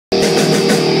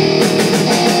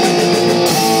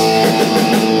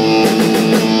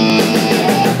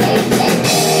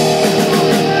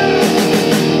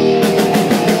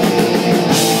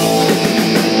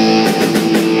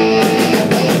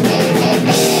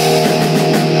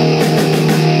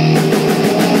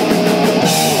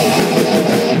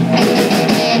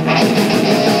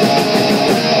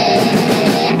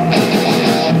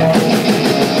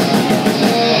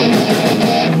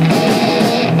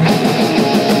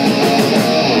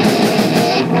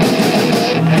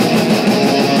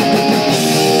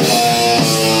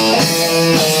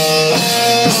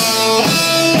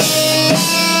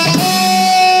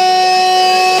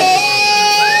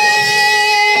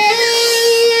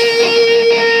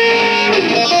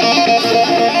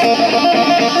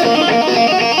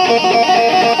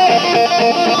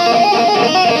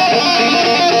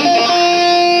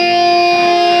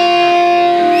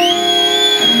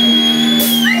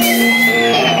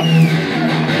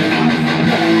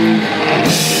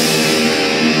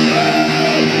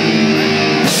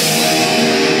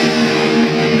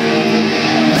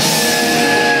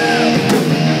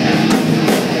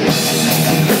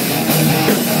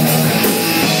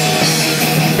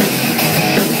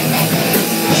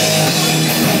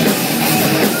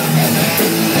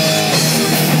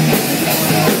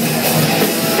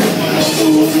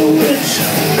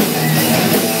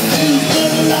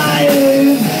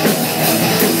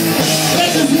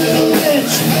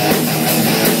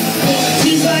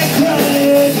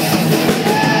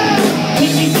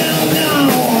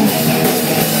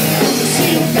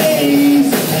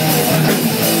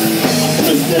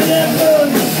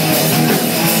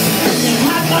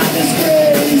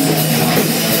disgrace.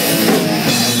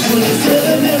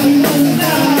 27 every woman's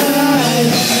night.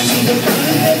 See the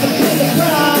body that can pay the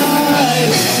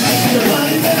price. See the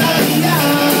body that I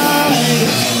deny.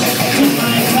 To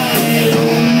my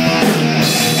title.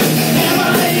 Am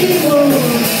I evil?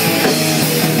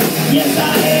 Yes,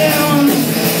 I am.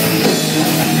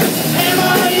 Am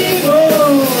I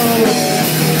evil?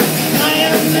 I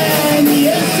am man.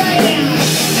 Yes, I am.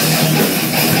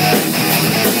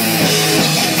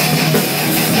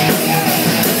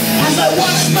 As I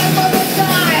watch my mother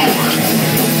die,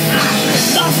 I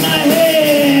lost my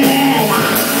head.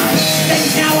 Think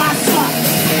how I suck.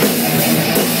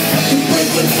 To break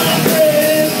with my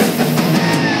friends.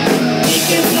 He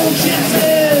gives no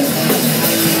chances.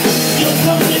 You'll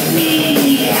come with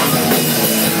me.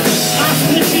 I'll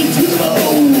split you to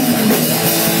bone.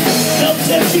 They'll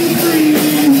set you free.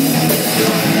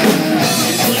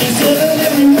 27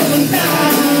 every woman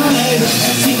died.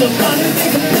 See the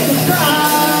body.